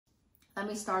let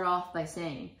me start off by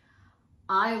saying,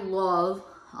 I love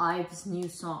IVE's new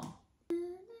song.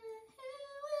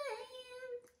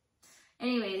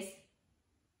 Anyways,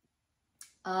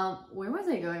 where was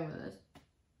I going with this?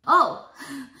 Oh,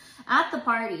 at the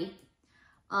party,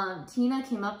 Tina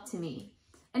came up to me.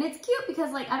 And it's cute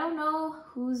because, like, I don't know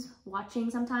who's watching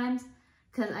sometimes,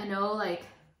 because I know, like,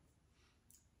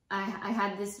 I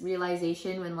had this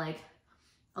realization when, like,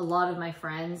 a lot of my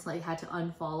friends, like, had to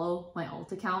unfollow my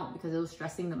alt account because it was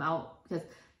stressing them out, because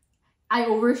I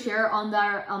overshare on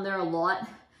there a lot.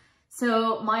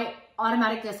 So my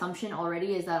automatic assumption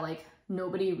already is that, like,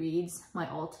 nobody reads my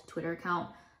alt Twitter account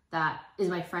that is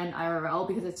my friend IRL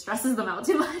because it stresses them out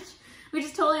too much. Which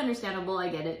is totally understandable, I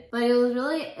get it. But it was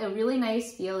really a really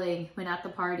nice feeling when at the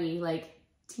party, like,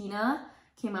 Tina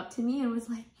came up to me and was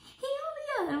like, hey,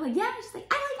 Aria. And I'm like, yeah. And she's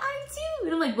like, I like IVE too.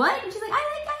 And I'm like, what? And she's like, I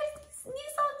like